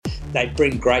They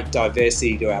bring great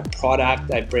diversity to our product.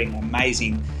 They bring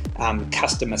amazing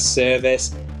customer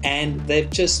service, and they're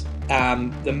just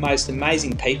the most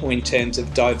amazing people in terms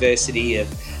of diversity of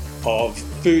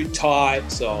food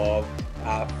types, of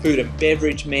food and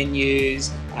beverage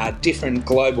menus, different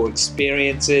global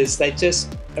experiences. They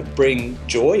just bring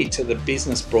joy to the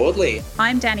business broadly.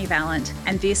 I'm Danny Vallant,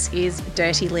 and this is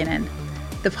Dirty Linen,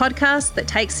 the podcast that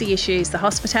takes the issues the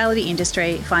hospitality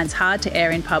industry finds hard to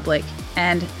air in public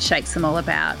and shakes them all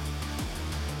about.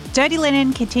 Dirty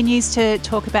Linen continues to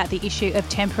talk about the issue of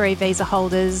temporary visa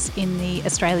holders in the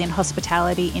Australian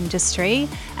hospitality industry,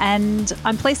 and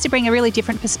I'm pleased to bring a really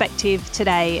different perspective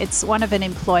today. It's one of an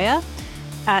employer.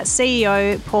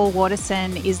 CEO Paul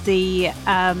Waterson is the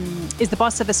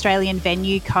boss of Australian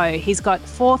Venue Co. He's got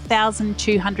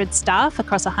 4,200 staff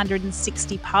across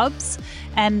 160 pubs,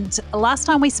 and last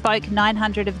time we spoke,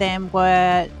 900 of them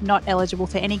were not eligible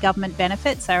for any government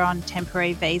benefits. They're on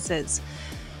temporary visas.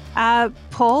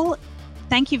 Paul,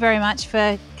 thank you very much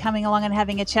for coming along and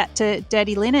having a chat to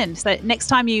Dirty Linen. So next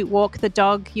time you walk the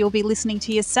dog, you'll be listening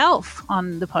to yourself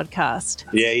on the podcast.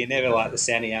 Yeah, you never like the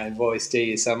sound of your own voice, do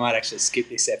you? So I might actually skip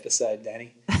this episode,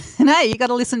 Danny. No, you got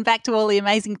to listen back to all the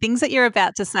amazing things that you're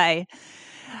about to say.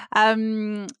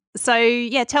 So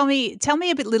yeah, tell me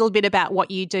a little bit about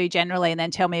what you do generally, and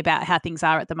then tell me about how things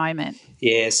are at the moment.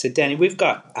 Yeah, so Danny, we've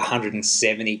got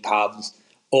 170 pubs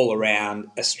all around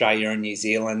Australia and New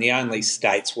Zealand. The only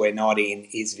states we're not in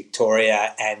is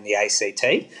Victoria and the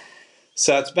ACT.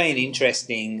 So it's been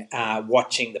interesting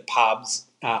watching the pubs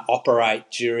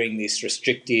operate during this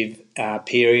restrictive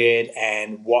period,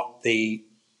 and what the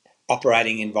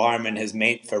operating environment has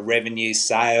meant for revenue,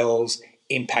 sales,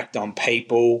 impact on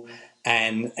people,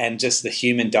 and just the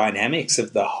human dynamics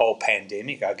of the whole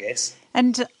pandemic, I guess.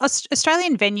 And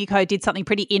Australian Venue Co did something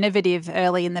pretty innovative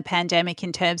early in the pandemic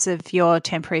in terms of your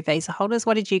temporary visa holders.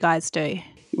 What did you guys do?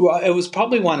 Well, it was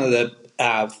probably one of the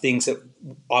things that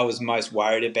I was most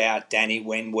worried about, Danny,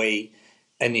 when we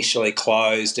initially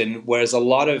closed. And whereas a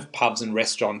lot of pubs and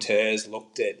restaurateurs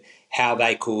looked at how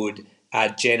they could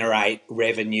generate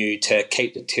revenue to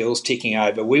keep the tills ticking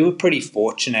over, we were pretty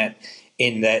fortunate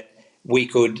in that we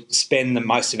could spend the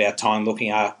most of our time looking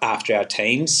after our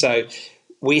teams. So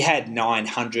we had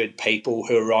 900 people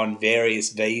who were on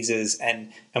various visas,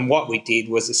 and what we did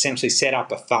was essentially set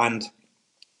up a fund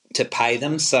to pay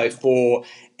them. So for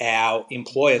our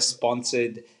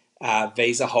employer-sponsored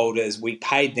visa holders, we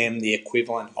paid them the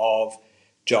equivalent of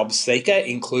job seeker,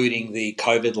 including the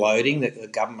COVID loading that the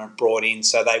government brought in,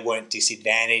 so they weren't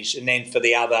disadvantaged. And then for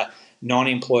the other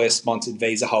non-employer-sponsored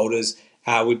visa holders,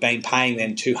 we've been paying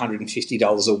them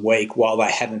 $250 a week while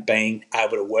they haven't been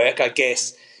able to work. I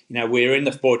guess, you know, we're in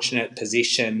the fortunate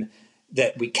position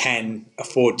that we can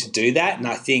afford to do that. And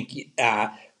I think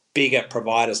bigger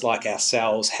providers like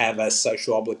ourselves have a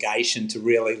social obligation to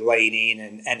really lean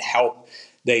in and help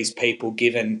these people,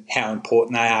 given how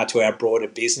important they are to our broader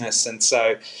business. And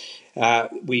so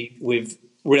we've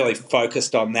really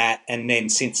focused on that. And then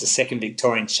since the second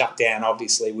Victorian shutdown,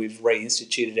 obviously we've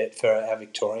reinstituted it for our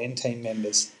Victorian team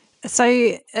members.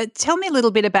 So tell me a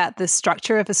little bit about the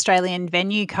structure of Australian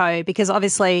Venue Co, because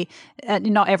obviously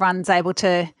not everyone's able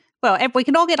to, well, we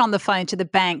can all get on the phone to the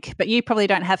bank, but you probably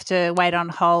don't have to wait on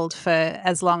hold for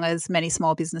as long as many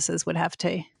small businesses would have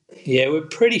to. Yeah, we're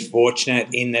pretty fortunate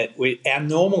in that our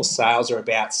normal sales are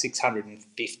about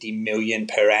 650 million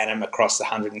per annum across the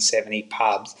 170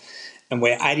 pubs, and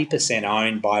we're 80%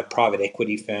 owned by a private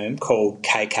equity firm called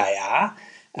KKR.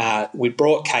 We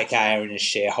brought KKR in as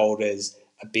shareholders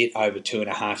a bit over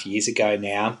 2.5 years ago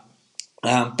now.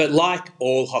 But like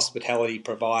all hospitality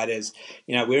providers,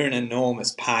 you know, we're in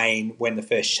enormous pain when the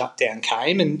first shutdown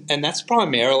came, and that's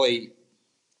primarily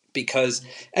because,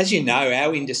 as you know,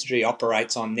 our industry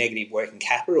operates on negative working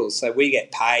capital. So we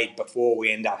get paid before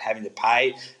we end up having to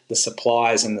pay the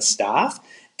suppliers and the staff.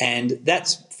 And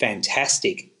that's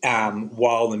fantastic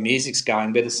while the music's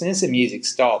going. But as soon as the music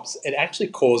stops, it actually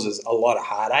causes a lot of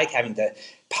heartache having to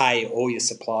pay all your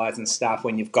suppliers and stuff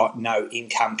when you've got no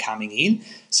income coming in.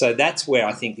 So that's where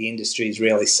I think the industry's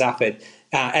really suffered.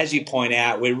 As you point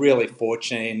out, we're really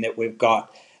fortunate in that we've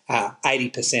got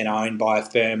 80% owned by a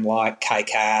firm like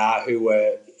KKR, who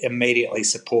were immediately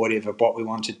supportive of what we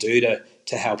want to do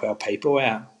to help our people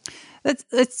out.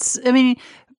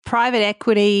 Private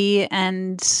equity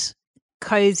and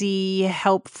cozy,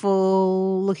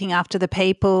 helpful, looking after the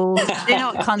people, they're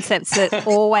not concepts that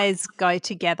always go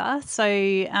together. So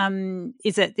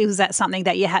was that something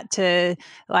that you had to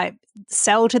like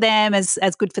sell to them as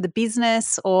good for the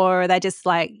business, or are they just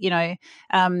like,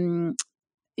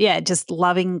 just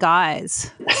loving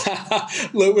guys?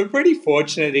 Look, we're pretty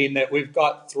fortunate in that we've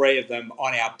got 3 of them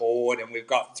on our board and we've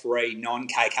got 3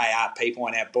 non-KKR people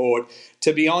on our board.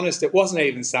 To be honest, it wasn't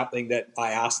even something that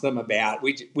I asked them about.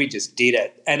 We just did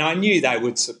it. And I knew they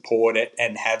would support it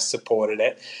and have supported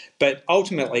it. But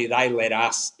ultimately, they let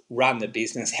us run the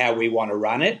business how we want to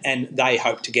run it, and they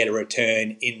hope to get a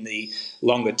return in the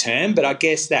longer term. But I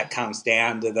guess that comes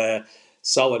down to the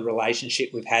solid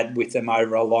relationship we've had with them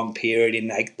over a long period, and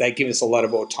they give us a lot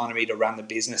of autonomy to run the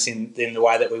business in the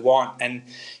way that we want. And,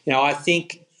 I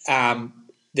think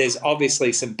there's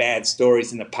obviously some bad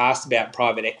stories in the past about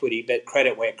private equity, but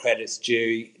credit where credit's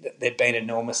due. They've been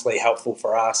enormously helpful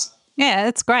for us. Yeah,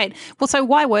 that's great. Well, so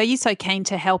why were you so keen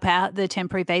to help out the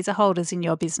temporary visa holders in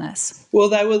your business? Well,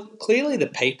 they were clearly the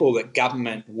people that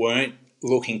government weren't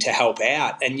looking to help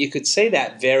out. And you could see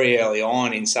that very early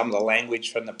on in some of the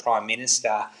language from the Prime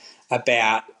Minister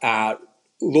about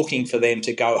looking for them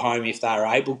to go home if they were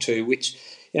able to, which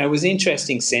was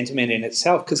interesting sentiment in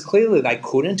itself, because clearly they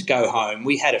couldn't go home.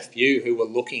 We had a few who were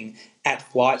looking at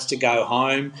flights to go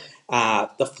home.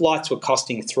 The flights were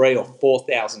costing $3,000 or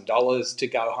 $4,000 to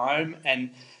go home, and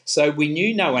so we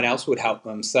knew no one else would help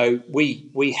them. So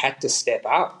we had to step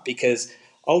up, because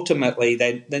ultimately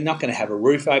they're not going to have a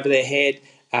roof over their head.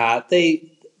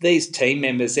 These team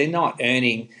members, they're not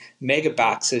earning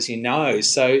megabucks, as you know,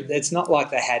 so it's not like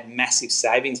they had massive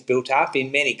savings built up.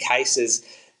 In many cases,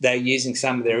 they're using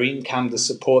some of their income to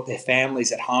support their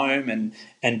families at home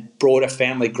and broader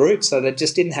family groups, so they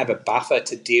just didn't have a buffer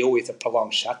to deal with a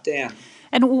prolonged shutdown.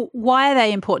 And why are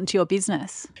they important to your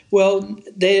business? Well,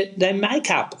 they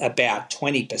make up about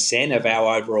 20% of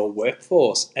our overall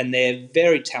workforce, and they're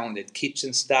very talented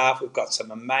kitchen staff. We've got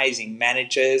some amazing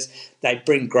managers. They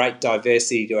bring great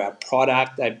diversity to our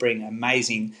product. They bring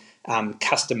amazing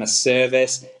customer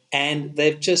service, and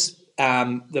they've just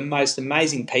the most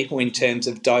amazing people in terms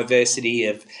of diversity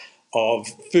of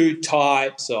food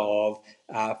types, of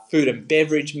food and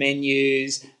beverage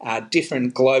menus,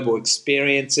 different global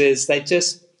experiences. They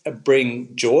just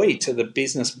bring joy to the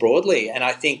business broadly, and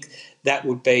I think that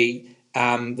would be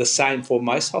the same for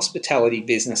most hospitality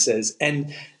businesses.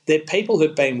 And they're people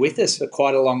who've been with us for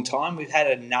quite a long time. We've had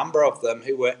a number of them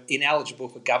who were ineligible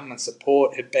for government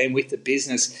support, who've been with the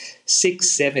business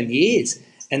 6-7 years.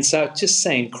 And so it just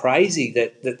seemed crazy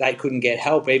that they couldn't get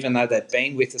help, even though they'd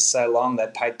been with us so long.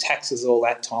 They'd paid taxes all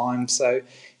that time. So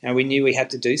we knew we had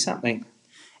to do something.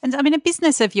 And I mean, a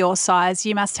business of your size,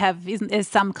 you must have, isn't there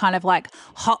some kind of like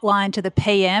hotline to the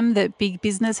PM that big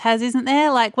business has, isn't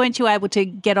there? Like, weren't you able to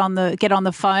get on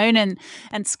the phone and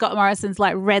Scott Morrison's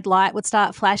like red light would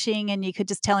start flashing and you could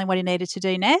just tell him what he needed to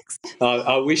do next?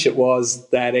 I wish it was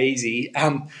that easy.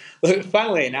 Look,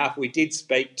 funnily enough, we did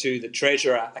speak to the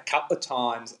Treasurer a couple of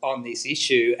times on this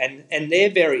issue, and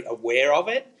they're very aware of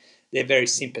it. They're very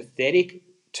sympathetic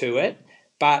to it,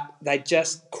 but they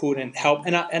just couldn't help.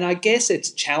 And I guess it's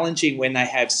challenging when they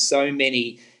have so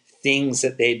many things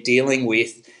that they're dealing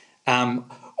with.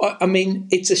 I mean,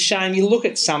 it's a shame. You look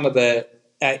at some of the,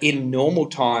 in normal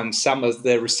times, some of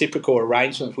the reciprocal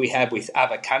arrangements we have with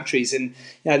other countries. And,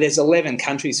 there's 11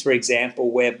 countries, for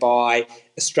example, whereby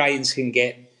Australians can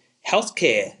get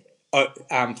healthcare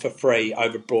for free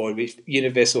overboard with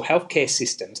universal healthcare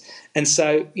systems. And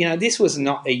so, this was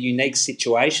not a unique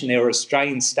situation. There were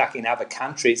Australians stuck in other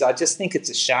countries. I just think it's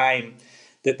a shame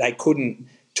that they couldn't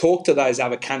talk to those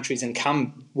other countries and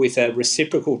come with a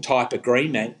reciprocal type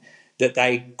agreement that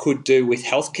they could do with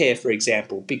healthcare, for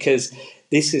example, because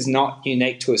this is not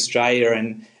unique to Australia,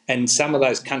 and some of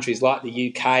those countries like the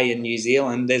UK and New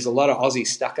Zealand, there's a lot of Aussies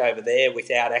stuck over there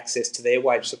without access to their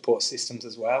wage support systems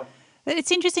as well.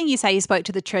 It's interesting you say you spoke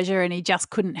to the Treasurer and he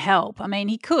just couldn't help. I mean,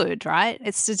 he could, right?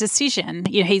 It's a decision.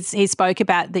 He spoke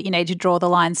about that you need to draw the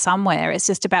line somewhere. It's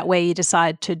just about where you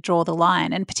decide to draw the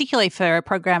line. And particularly for a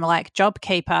program like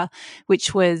JobKeeper,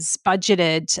 which was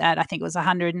budgeted at, I think it was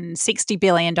 $160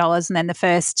 billion, and then the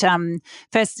first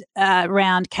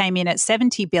round came in at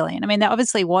 $70 billion. I mean, that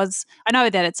obviously was, I know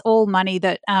that it's all money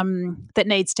that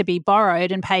needs to be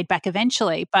borrowed and paid back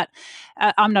eventually, but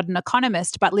I'm not an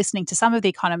economist, but listening to some of the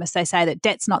economists, they say that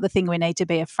debt's not the thing we need to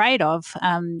be afraid of.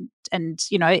 And,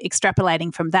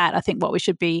 extrapolating from that, I think what we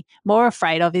should be more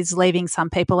afraid of is leaving some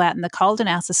people out in the cold in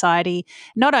our society,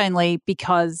 not only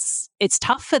because it's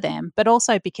tough for them, but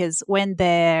also because when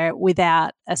they're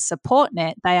without a support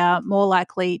net, they are more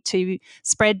likely to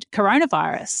spread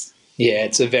coronavirus. Yeah,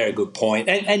 it's a very good point.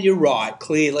 And you're right.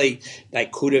 Clearly, they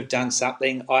could have done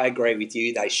something. I agree with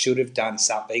you. They should have done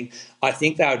something. I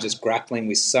think they were just grappling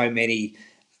with so many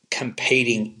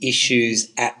competing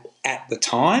issues at the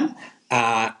time.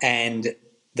 And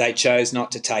they chose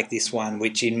not to take this one,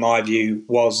 which in my view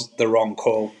was the wrong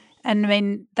call. And I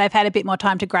mean, they've had a bit more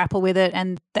time to grapple with it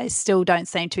and they still don't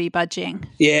seem to be budging.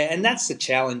 Yeah, and that's the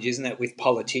challenge, isn't it, with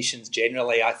politicians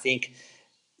generally. I think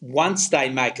once they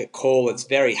make a call, it's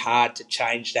very hard to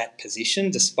change that position,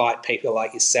 despite people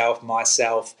like yourself,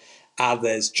 myself,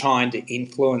 others trying to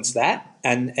influence that.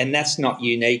 And that's not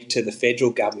unique to the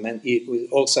federal government. We're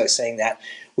also seeing that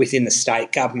within the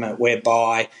state government,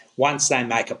 whereby once they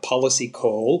make a policy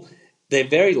call, they're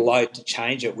very loath to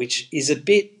change it, which is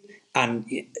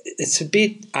it's a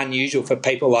bit unusual for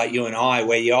people like you and I,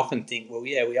 where you often think, well,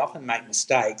 yeah, we often make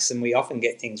mistakes and we often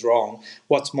get things wrong.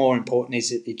 What's more important is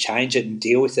that you change it and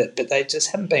deal with it, but they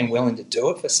just haven't been willing to do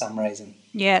it for some reason.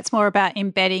 Yeah, it's more about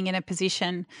embedding in a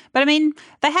position. But, I mean,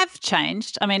 they have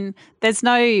changed. I mean, there's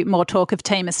no more talk of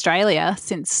Team Australia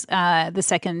since the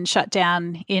second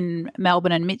shutdown in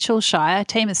Melbourne and Mitchell Shire.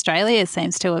 Team Australia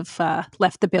seems to have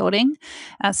left the building.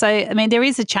 So, I mean, there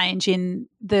is a change in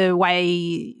the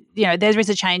way, there is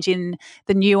a change in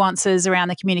the nuances around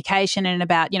the communication and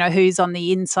about, who's on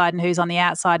the inside and who's on the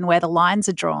outside and where the lines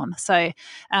are drawn. So,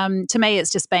 to me,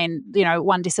 it's just been,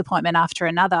 one disappointment after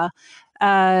another.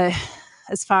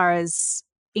 As far as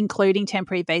including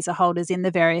temporary visa holders in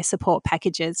the various support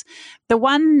packages. The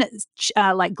one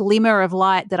glimmer of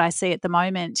light that I see at the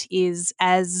moment is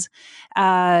as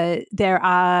there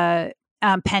are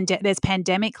there's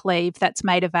pandemic leave that's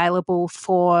made available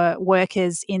for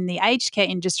workers in the aged care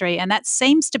industry, and that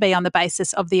seems to be on the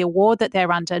basis of the award that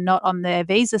they're under, not on their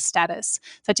visa status.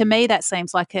 So to me, that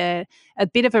seems like a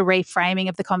bit of a reframing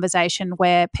of the conversation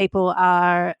where people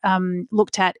are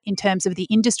looked at in terms of the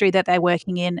industry that they're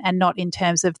working in and not in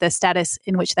terms of the status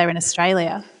in which they're in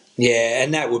Australia. Yeah,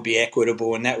 and that would be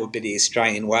equitable and that would be the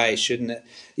Australian way, shouldn't it?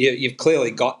 You've clearly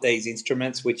got these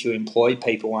instruments which you employ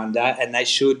people under, and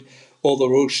all the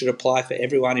rules should apply for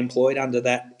everyone employed under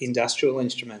that industrial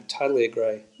instrument. Totally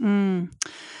agree.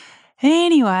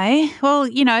 Anyway, well,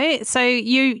 so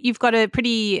you've got a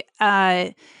pretty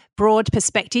broad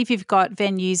perspective. You've got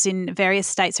venues in various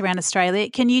states around Australia.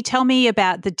 Can you tell me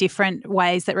about the different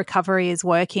ways that recovery is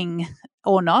working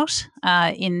or not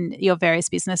in your various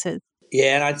businesses?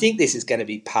 Yeah, and I think this is going to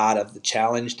be part of the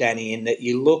challenge, Danny, in that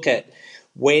you look at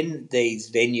when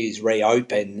these venues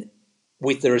reopen,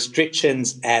 with the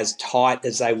restrictions as tight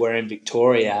as they were in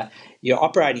Victoria, you're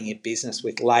operating your business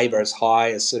with labour as high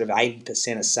as sort of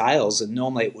 80% of sales, and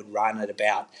normally it would run at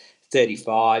about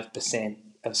 35%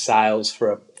 of sales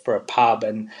for a pub.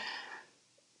 And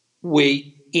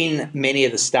in many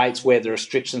of the states where the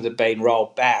restrictions have been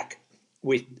rolled back,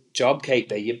 with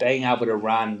JobKeeper, you're being able to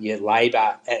run your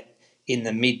labour in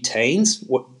the mid-teens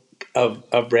of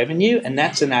revenue, and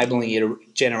that's enabling you to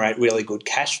generate really good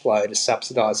cash flow to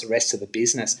subsidise the rest of the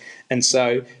business. And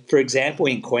so, for example,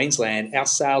 in Queensland, our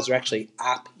sales are actually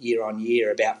up year on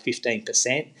year about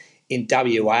 15%. In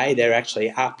WA, they're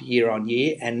actually up year on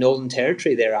year, and Northern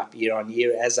Territory, they're up year on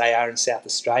year, as they are in South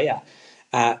Australia.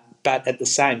 But at the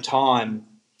same time,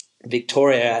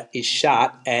 Victoria is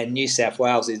shut and New South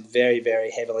Wales is very,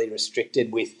 very heavily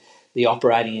restricted with the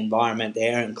operating environment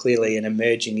there, and clearly an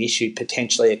emerging issue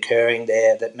potentially occurring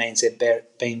there that means they've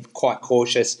been quite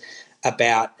cautious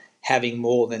about having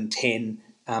more than 10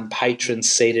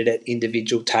 patrons seated at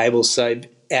individual tables. So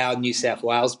our New South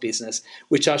Wales business,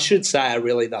 which I should say are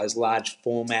really those large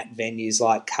format venues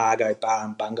like Cargo Bar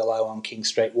and Bungalow on King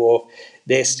Street Wharf,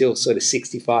 they're still sort of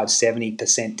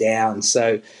 65-70% down.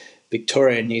 So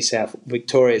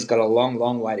Victoria's got a long,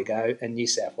 long way to go, and New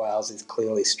South Wales is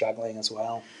clearly struggling as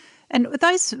well. And with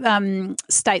those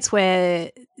states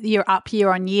where you're up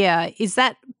year on year, is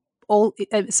that all?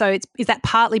 Is that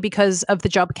partly because of the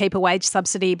JobKeeper wage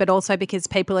subsidy, but also because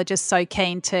people are just so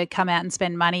keen to come out and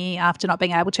spend money after not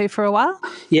being able to for a while?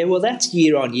 Yeah, well, that's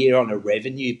year on year on a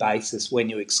revenue basis when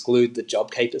you exclude the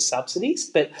JobKeeper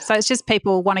subsidies. So it's just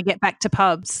people want to get back to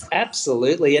pubs.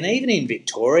 Absolutely, and even in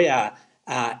Victoria,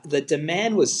 the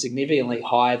demand was significantly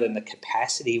higher than the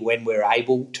capacity when we're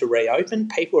able to reopen.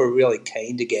 People are really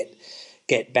keen to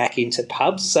get back into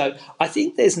pubs. So I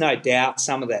think there's no doubt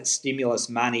some of that stimulus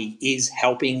money is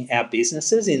helping our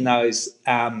businesses in those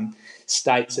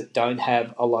states that don't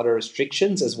have a lot of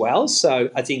restrictions as well. So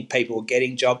I think people are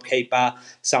getting JobKeeper,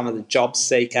 some of the job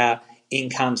seeker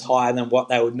income's higher than what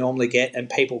they would normally get, and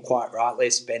people quite rightly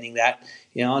are spending that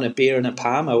on a beer and a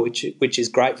Palmer, which is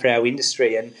great for our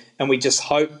industry. And we just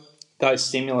hope those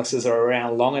stimuluses are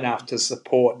around long enough to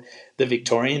support the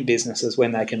Victorian businesses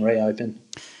when they can reopen.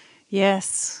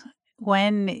 Yes.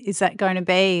 When is that going to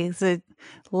be? There's a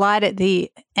light at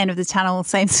the end of the tunnel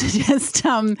seems to just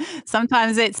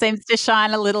sometimes it seems to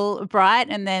shine a little bright,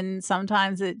 and then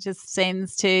sometimes it just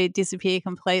seems to disappear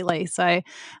completely. So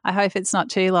I hope it's not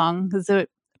too long, because a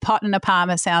pot and a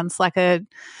Palmer sounds like a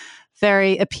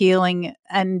very appealing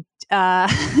and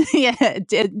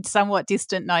somewhat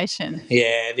distant notion.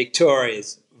 Yeah,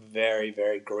 Victoria's very,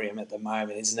 very grim at the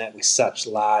moment, isn't it, with such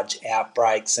large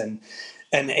outbreaks, and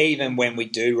even when we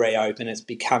do reopen, it's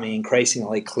becoming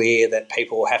increasingly clear that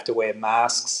people will have to wear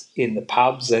masks in the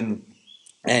pubs and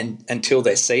until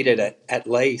they're seated at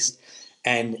least.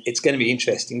 And it's going to be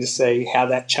interesting to see how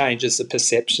that changes the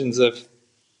perceptions of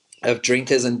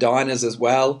drinkers and diners as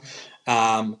well.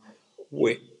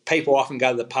 People often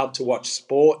go to the pub to watch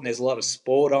sport, and there's a lot of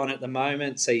sport on at the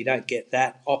moment, so you don't get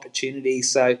that opportunity.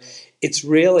 So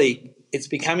it's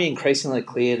becoming increasingly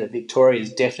clear that Victoria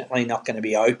is definitely not going to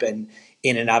be open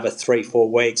in another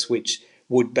 3-4 weeks, which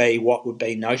would be what would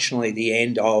be notionally the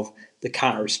end of the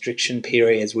current restriction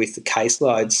periods with the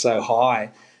caseload so high.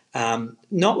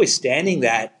 Notwithstanding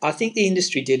that, I think the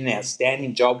industry did an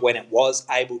outstanding job when it was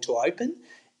able to open,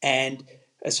 and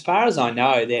as far as I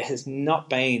know, there has not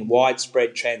been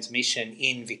widespread transmission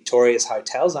in Victoria's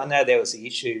hotels. I know there was the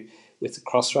issue with the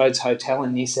Crossroads Hotel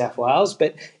in New South Wales,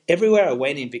 but everywhere I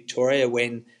went in Victoria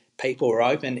when people were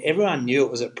open, everyone knew it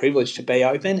was a privilege to be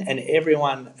open, and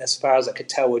everyone, as far as I could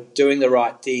tell, were doing the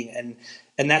right thing.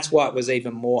 And that's why it was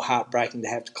even more heartbreaking to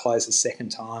have to close the second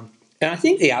time. And I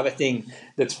think the other thing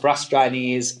that's frustrating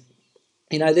is,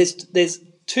 there's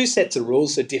two sets of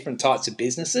rules for different types of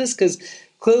businesses, because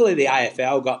clearly the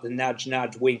AFL got the nudge,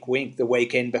 nudge, wink, wink the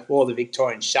weekend before the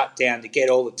Victorian shutdown to get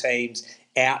all the teams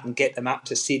out and get them up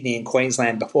to Sydney and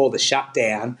Queensland before the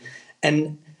shutdown.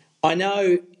 And I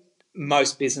know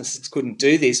most businesses couldn't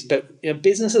do this, but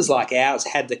businesses like ours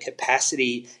had the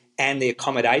capacity and the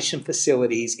accommodation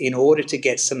facilities in order to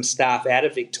get some staff out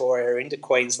of Victoria into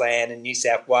Queensland and New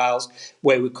South Wales,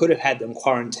 where we could have had them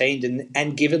quarantined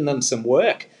and given them some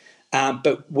work.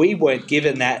 But we weren't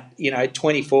given that,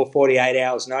 24, 48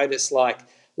 hours notice like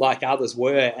others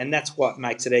were, and that's what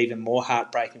makes it even more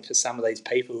heartbreaking for some of these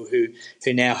people who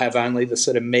now have only the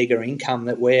sort of meagre income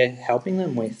that we're helping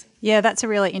them with. Yeah, that's a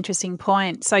really interesting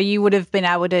point. So you would have been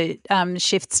able to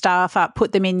shift staff up,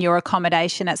 put them in your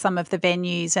accommodation at some of the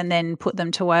venues and then put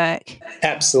them to work?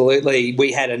 Absolutely.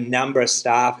 We had a number of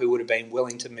staff who would have been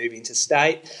willing to move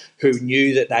interstate, who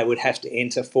knew that they would have to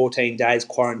enter 14 days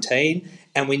quarantine,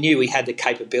 and we knew we had the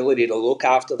capability to look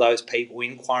after those people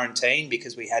in quarantine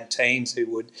because we had teams who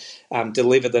would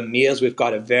deliver them meals. We've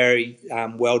got a very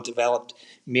well-developed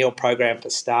meal program for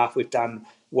staff. We've done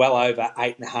well over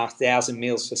 8,500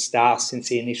 meals for staff since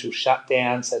the initial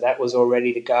shutdown, so that was all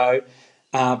ready to go.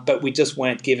 But we just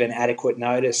weren't given adequate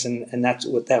notice, and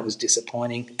that was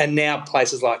disappointing. And now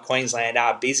places like Queensland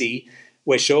are busy.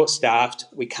 We're short-staffed,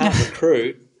 we can't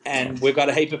recruit, and we've got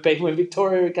a heap of people in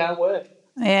Victoria who can't work.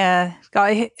 Yeah,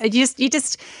 if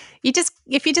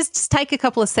you just take a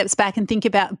couple of steps back and think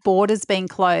about borders being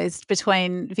closed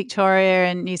between Victoria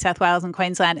and New South Wales and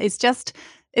Queensland, it's just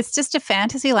a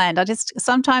fantasy land. I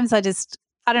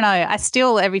don't know. I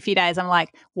still, every few days, I'm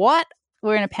like, what?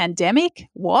 We're in a pandemic?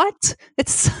 What?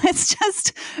 It's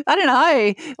just, I don't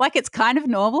know. Like, it's kind of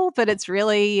normal, but it's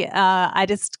really, I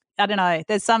don't know.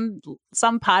 There's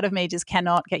some part of me just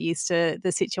cannot get used to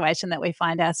the situation that we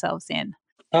find ourselves in.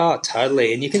 Oh,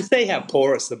 totally. And you can see how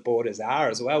porous the borders are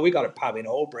as well. We got a pub in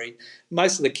Albury.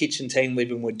 Most of the kitchen team live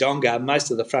in Wodonga.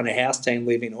 Most of the front of house team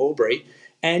live in Albury.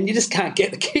 And you just can't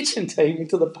get the kitchen team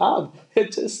into the pub.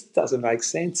 It just doesn't make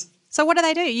sense. So what do?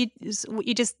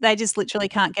 They just literally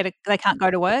can't they can't go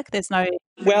to work? There's no...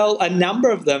 Well, a number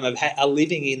of them are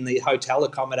living in the hotel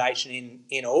accommodation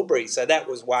in Albury. So that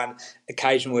was one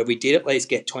occasion where we did at least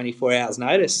get 24 hours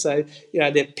notice. So,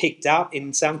 they've picked up,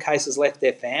 in some cases left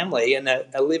their family and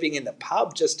are living in the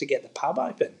pub just to get the pub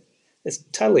open. It's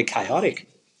totally chaotic.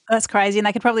 That's crazy. And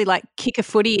they could probably kick a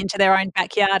footy into their own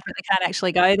backyard, but they can't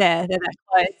actually go there. They're that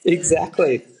close.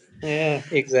 Exactly. Yeah,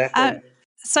 exactly.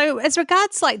 So as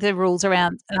regards the rules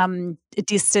around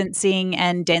distancing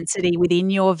and density within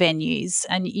your venues,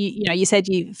 and you said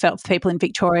you felt people in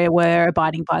Victoria were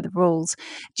abiding by the rules.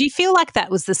 Do you feel like that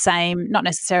was the same, not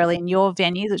necessarily in your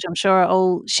venues, which I'm sure are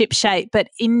all shipshape, but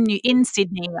in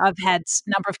Sydney, I've had a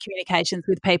number of communications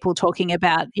with people talking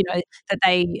about, that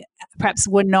they perhaps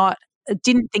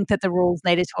didn't think that the rules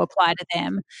needed to apply to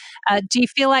them. Do you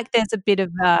feel like there's a bit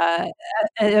of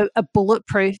a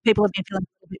bulletproof, people have been feeling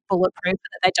a bit bulletproof,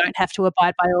 that they don't have to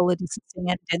abide by all the distancing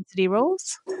and density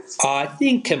rules? I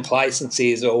think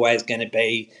complacency is always going to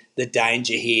be the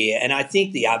danger here. And I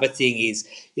think the other thing is,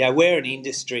 we're an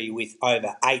industry with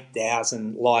over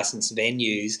 8,000 licensed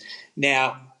venues.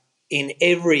 Now, in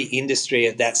every industry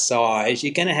of that size,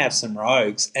 you're going to have some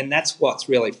rogues. And that's what's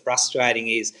really frustrating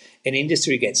is an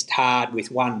industry gets tarred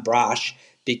with one brush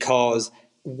because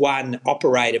one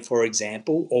operator, for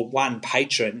example, or one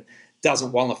patron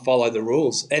doesn't want to follow the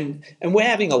rules. And we're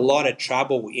having a lot of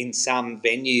trouble in some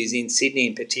venues, in Sydney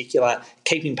in particular,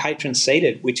 keeping patrons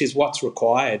seated, which is what's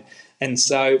required. And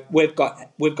so we've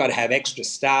got to have extra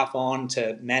staff on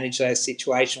to manage those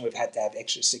situations. We've had to have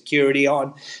extra security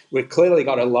on. We've clearly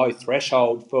got a low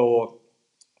threshold for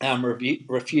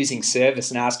refusing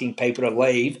service and asking people to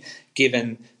leave,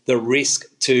 given the risk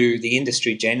to the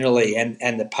industry generally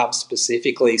and the pub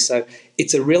specifically. So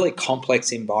it's a really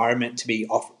complex environment to be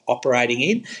operating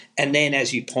in. And then,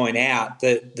 as you point out,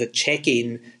 the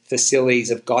check-in facilities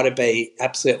have got to be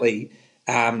absolutely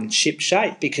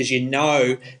ship-shape, because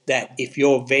that if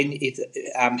your venue,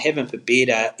 heaven forbid,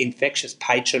 an infectious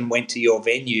patron went to your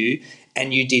venue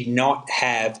and you did not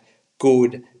have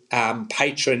good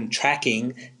patron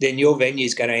tracking, then your venue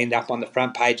is going to end up on the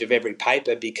front page of every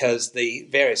paper, because the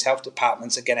various health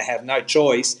departments are going to have no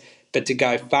choice but to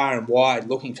go far and wide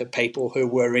looking for people who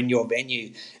were in your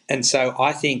venue. And so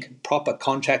I think proper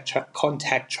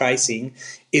contact tracing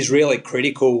is really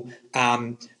critical,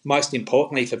 most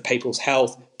importantly for people's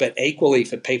health, but equally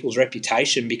for people's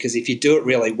reputation, because if you do it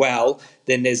really well,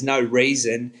 then there's no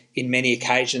reason in many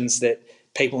occasions that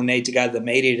people need to go to the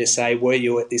media to say, were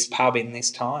you at this pub in this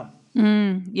time?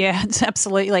 Yeah,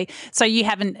 absolutely. So you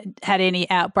haven't had any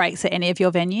outbreaks at any of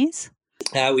your venues?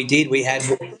 We did. We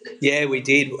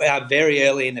did. Very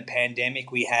early in the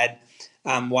pandemic, we had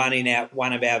one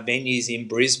of our venues in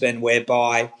Brisbane,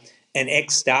 whereby an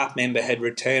ex-staff member had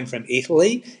returned from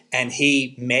Italy, and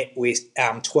he met with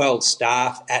 12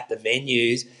 staff at the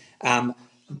venues,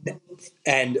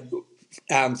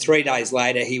 and 3 days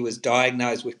later he was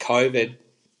diagnosed with COVID.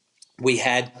 We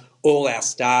had all our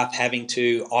staff having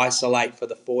to isolate for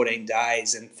the 14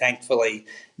 days, and thankfully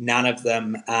none of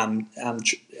them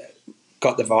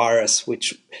got the virus,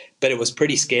 but it was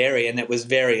pretty scary, and it was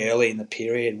very early in the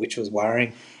period, which was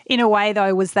worrying. In a way,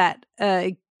 though,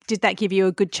 did that give you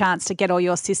a good chance to get all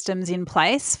your systems in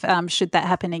place should that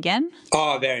happen again?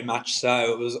 Oh, very much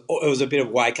so. It was a bit of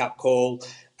a wake-up call.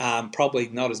 Probably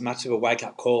not as much of a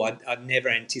wake-up call. I never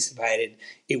anticipated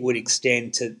it would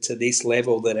extend to this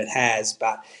level that it has,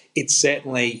 but it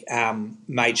certainly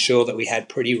made sure that we had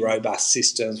pretty robust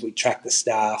systems. We tracked the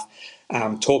staff,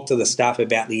 talked to the staff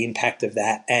about the impact of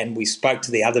that, and we spoke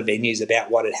to the other venues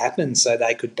about what had happened so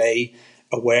they could be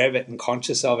aware of it and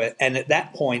conscious of it. And at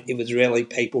that point, it was really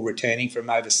people returning from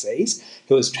overseas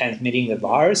who was transmitting the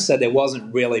virus, so there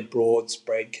wasn't really broad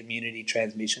spread community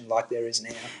transmission like there is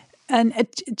now. And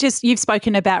you've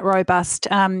spoken about robust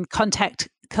contact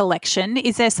collection.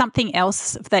 Is there something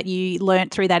else that you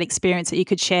learnt through that experience that you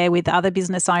could share with other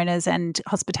business owners and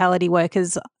hospitality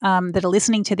workers that are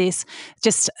listening to this,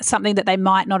 just something that they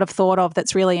might not have thought of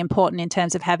that's really important in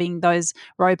terms of having those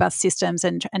robust systems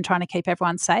and trying to keep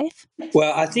everyone safe?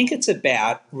 Well, I think it's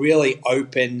about really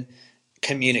open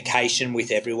communication with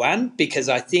everyone, because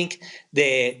I think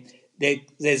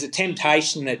there's a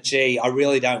temptation that, I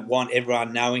really don't want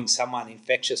everyone knowing someone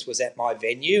infectious was at my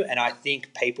venue, and I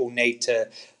think people need to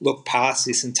look past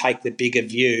this and take the bigger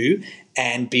view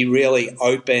and be really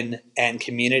open and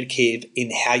communicative in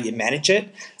how you manage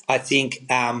it. I think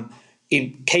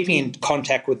in keeping in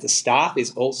contact with the staff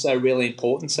is also really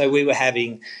important. So we were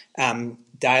having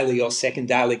daily or second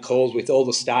daily calls with all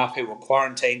the staff who were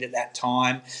quarantined at that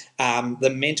time. The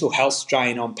mental health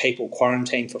strain on people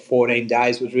quarantined for 14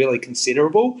 days was really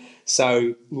considerable.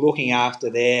 So looking after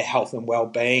their health and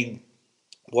well-being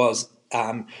was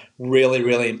really,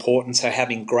 really important. So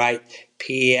having great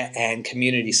peer and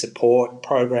community support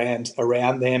programs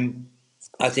around them.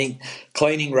 I think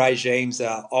cleaning regimes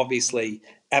are obviously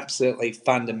absolutely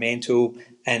fundamental,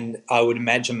 and I would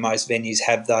imagine most venues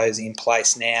have those in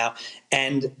place now.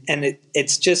 And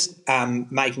it's just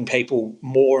making people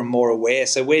more and more aware.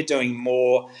 So we're doing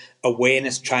more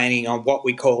awareness training on what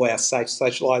we call our safe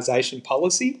socialisation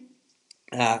policy,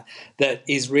 that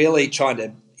is really trying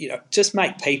to just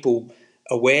make people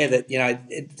aware that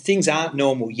things aren't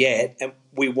normal yet, and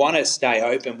we want to stay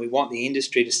open. We want the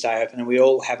industry to stay open, and we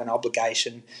all have an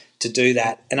obligation to do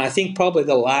that. And I think probably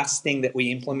the last thing that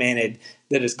we implemented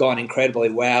that has gone incredibly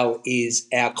well is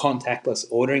our contactless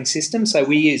ordering system. So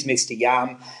we use Mr.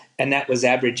 Yum, and that was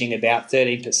averaging about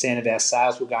 13% of our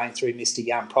sales were going through Mr.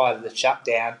 Yum prior to the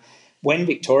shutdown. when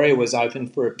Victoria was open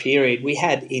for a period, we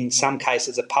had in some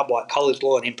cases a pub like College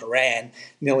Lawn in Paran,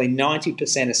 nearly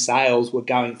 90% of sales were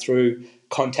going through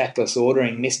contactless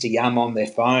ordering, Mr. Yum on their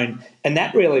phone. And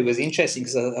that really was interesting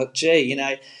because I thought, gee,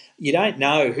 you don't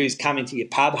know who's coming to your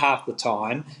pub half the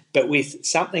time, but with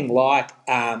something like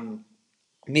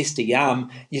Mr. Yum,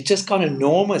 you've just got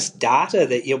enormous data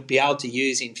that you'll be able to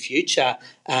use in future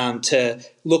to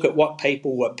look at what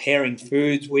people were pairing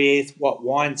foods with, what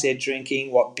wines they're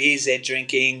drinking, what beers they're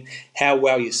drinking, how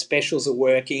well your specials are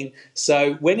working.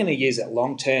 So we're going to use it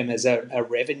long term as a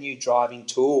revenue driving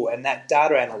tool, and that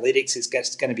data analytics is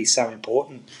just going to be so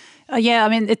important. Yeah, I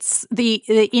mean, it's the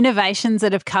innovations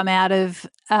that have come out of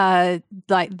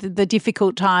the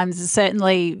difficult times are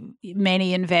certainly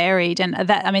many and varied, and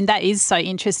that is so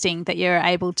interesting that you're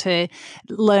able to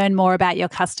learn more about your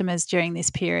customers during this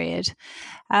period.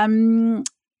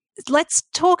 Let's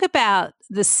talk about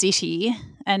the city,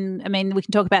 and I mean, we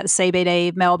can talk about the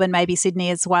CBD, Melbourne, maybe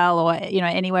Sydney as well, or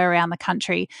anywhere around the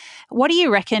country. What do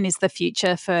you reckon is the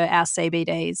future for our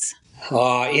CBDs?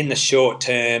 In the short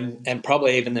term and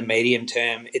probably even the medium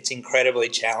term, it's incredibly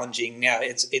challenging. Now,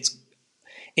 it's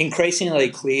increasingly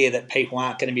clear that people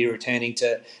aren't going to be returning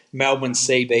to Melbourne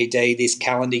CBD this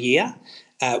calendar year.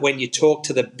 When you talk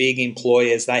to the big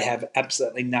employers, they have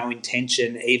absolutely no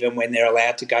intention, even when they're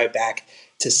allowed to go back,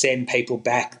 to send people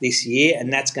back this year,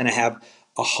 and that's going to have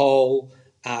a whole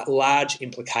large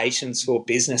implications for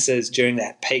businesses during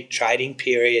that peak trading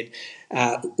period.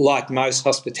 Like most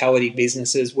hospitality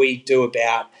businesses, we do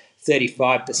about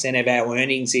 35% of our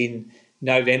earnings in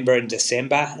November and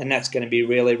December, and that's going to be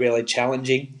really, really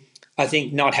challenging. I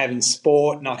think not having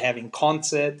sport, not having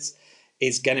concerts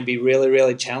is going to be really,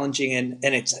 really challenging. And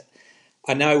it's,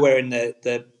 I know we're in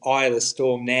the eye of the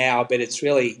storm now, but it's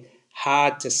really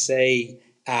hard to see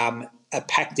a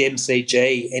packed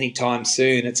MCG anytime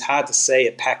soon. It's hard to see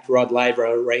a packed Rod Laver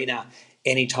Arena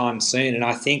anytime soon. And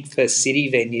I think for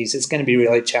city venues, it's going to be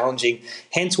really challenging.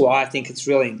 Hence why I think it's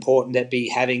really important to be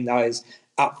having those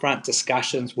upfront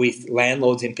discussions with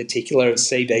landlords in particular of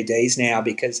CBDs now,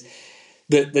 because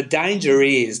the danger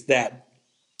is that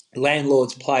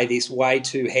landlords play this way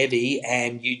too heavy,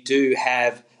 and you do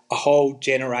have a whole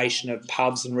generation of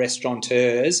pubs and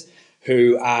restaurateurs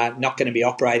who are not going to be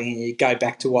operating, and you go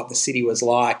back to what the city was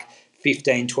like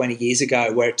 15, 20 years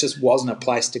ago, where it just wasn't a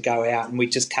place to go out, and we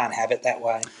just can't have it that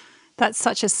way. That's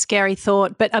such a scary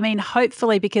thought. But I mean,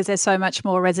 hopefully, because there's so much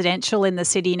more residential in the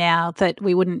city now, that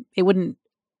it wouldn't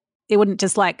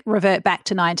just like revert back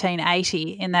to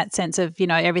 1980 in that sense of,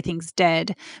 everything's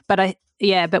dead. But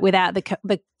without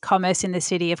the commerce in the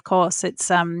city, of course,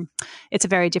 it's a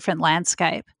very different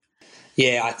landscape.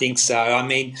 Yeah, I think so. I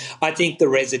mean, I think the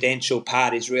residential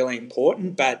part is really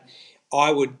important, but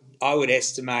I would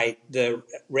estimate the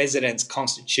residents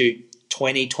constitute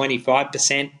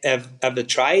 20-25% of the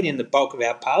trade in the bulk of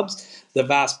our pubs. The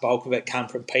vast bulk of it come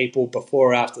from people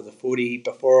before or after the footy,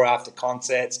 before or after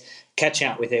concerts, catching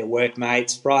up with their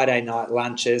workmates, Friday night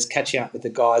lunches, catching up with the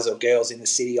guys or girls in the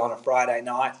city on a Friday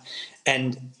night,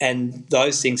 and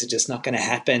those things are just not going to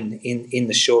happen in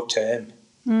the short term.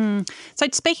 So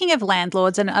speaking of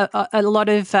landlords, and a lot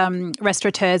of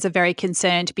restaurateurs are very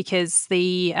concerned because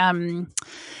the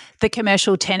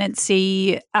commercial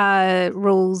tenancy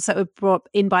rules that were brought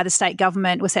in by the state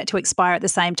government were set to expire at the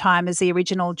same time as the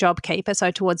original JobKeeper, so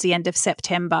towards the end of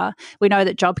September. We know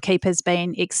that JobKeeper's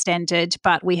been extended,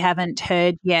 but we haven't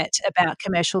heard yet about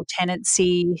commercial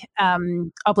tenancy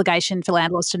obligation for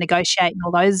landlords to negotiate and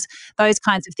all those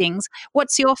kinds of things.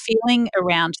 What's your feeling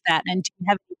around that, and do you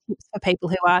have any tips for people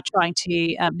who are trying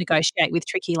to negotiate with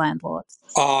tricky landlords?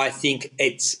 I think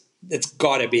it's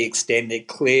got to be extended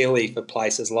clearly for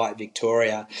places like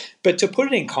Victoria. But to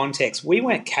put it in context, we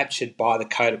weren't captured by the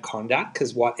Code of Conduct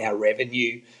because what our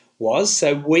revenue was.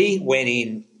 So we went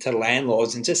in to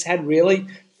landlords and just had really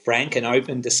frank and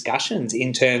open discussions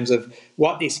in terms of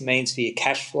what this means for your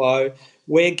cash flow.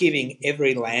 We're giving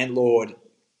every landlord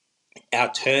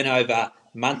our turnover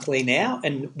monthly now,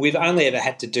 and we've only ever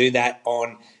had to do that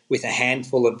with a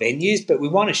handful of venues, but we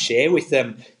want to share with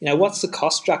them, what's the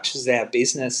cost structures of our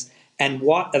business and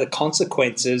what are the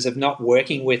consequences of not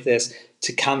working with us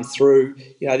to come through,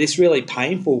 this really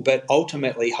painful but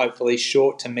ultimately hopefully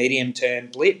short to medium term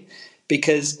blip,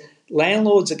 because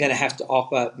landlords are going to have to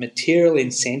offer material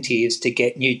incentives to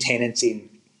get new tenants in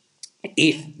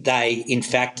if they, in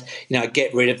fact,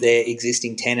 get rid of their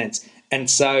existing tenants. And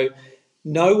so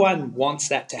no one wants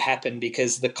that to happen,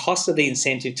 because the cost of the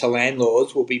incentive to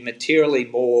landlords will be materially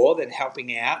more than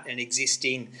helping out an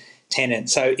existing tenant.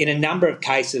 So in a number of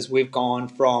cases, we've gone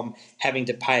from having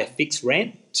to pay a fixed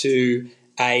rent to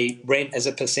a rent as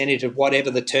a percentage of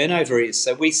whatever the turnover is.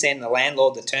 So we send the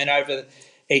landlord the turnover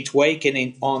each week,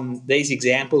 and on these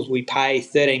examples, we pay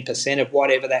 13% of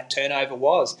whatever that turnover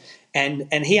was. And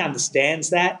he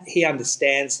understands that. He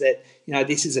understands that,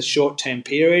 this is a short-term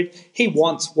period. He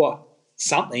wants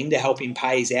something to help him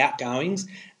pay his outgoings.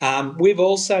 We've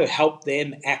also helped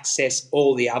them access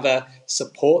all the other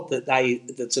support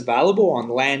that's available on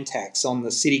land tax, on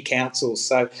the city council.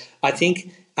 So I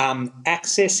think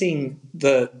accessing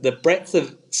the breadth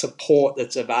of support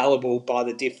that's available by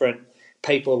the different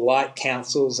people like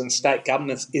councils and state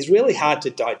governments is really hard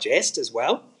to digest as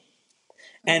well.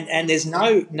 And there's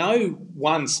no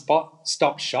one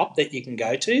stop shop that you can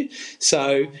go to.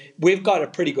 So we've got a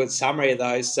pretty good summary of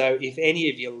those. So if any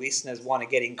of your listeners want to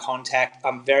get in contact,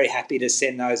 I'm very happy to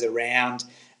send those around.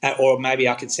 Or maybe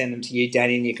I could send them to you,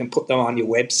 Danny, and you can put them on your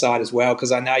website as well,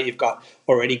 because I know you've got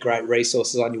already great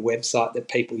resources on your website that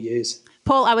people use.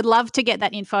 Paul, I would love to get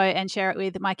that info and share it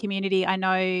with my community. I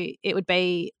know it would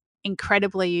be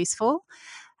incredibly useful.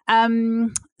 So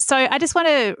I just want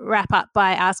to wrap up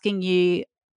by asking you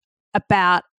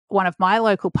about one of my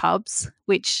local pubs,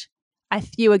 which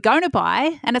you were going to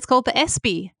buy, and it's called the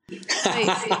Espy. So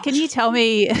can you tell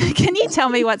me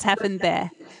what's happened there?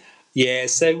 Yeah,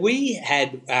 so we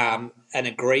had an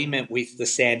agreement with the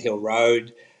Sandhill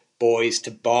Road boys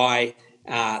to buy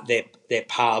their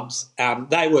pubs.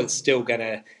 They were still going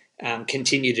to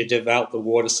continue to develop the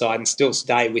waterside and still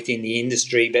stay within the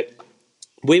industry, but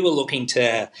we were looking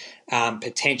to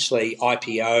potentially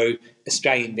IPO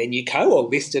Australian Venue Co. or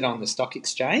list it on the stock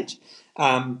exchange.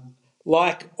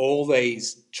 Like all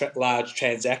these large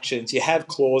transactions, you have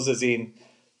clauses in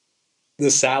the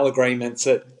sale agreements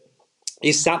that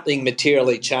if something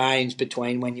materially changed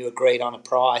between when you agreed on a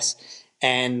price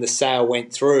and the sale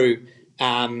went through,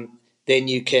 then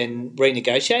you can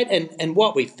renegotiate. And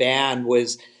what we found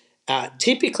was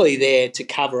typically there to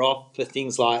cover off for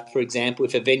things like, for example,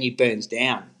 if a venue burns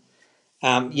down.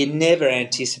 You never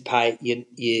anticipate you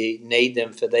need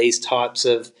them for these types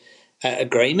of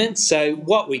agreements. So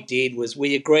what we did was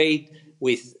we agreed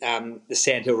with the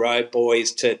Sandhill Road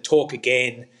boys to talk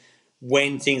again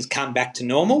when things come back to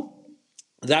normal.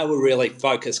 They were really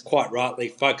quite rightly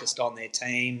focused on their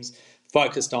teams,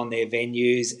 focused on their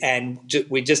venues, and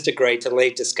we just agreed to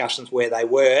leave discussions where they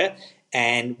were,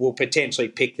 and we'll potentially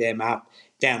pick them up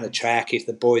down the track if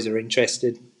the boys are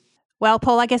interested. Well,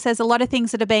 Paul, I guess there's a lot of things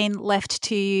that have been left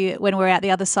to you when we're out the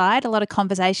other side, a lot of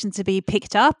conversations to be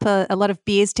picked up, a lot of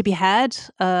beers to be had,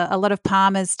 a lot of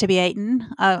palmers to be eaten.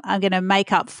 I'm going to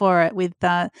make up for it with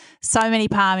so many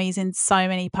palmies in so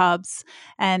many pubs,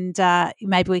 and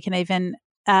maybe we can even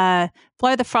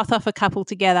blow the froth off a couple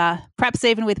together, perhaps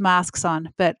even with masks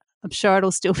on, but I'm sure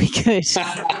it'll still be good.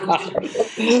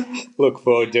 Look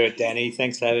forward to it, Danny.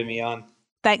 Thanks for having me on.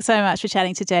 Thanks so much for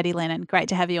chatting to Dirty Linen. Great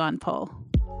to have you on, Paul.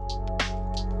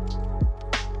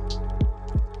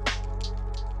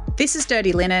 This is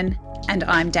Dirty Linen, and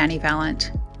I'm Danny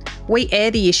Vallant. We air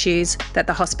the issues that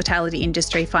the hospitality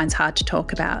industry finds hard to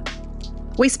talk about.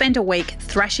 We spend a week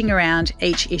thrashing around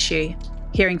each issue,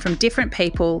 hearing from different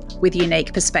people with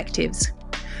unique perspectives.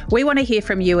 We want to hear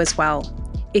from you as well.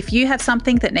 If you have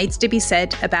something that needs to be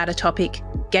said about a topic,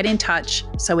 get in touch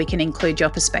so we can include your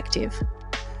perspective.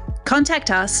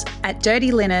 Contact us at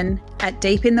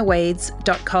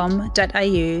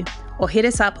dirtylinen@deepintheweeds.com.au or hit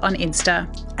us up on Insta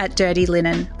at Dirty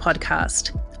Linen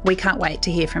Podcast. We can't wait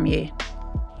to hear from you.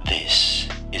 This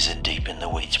is a Deep in the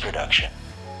Weeds production.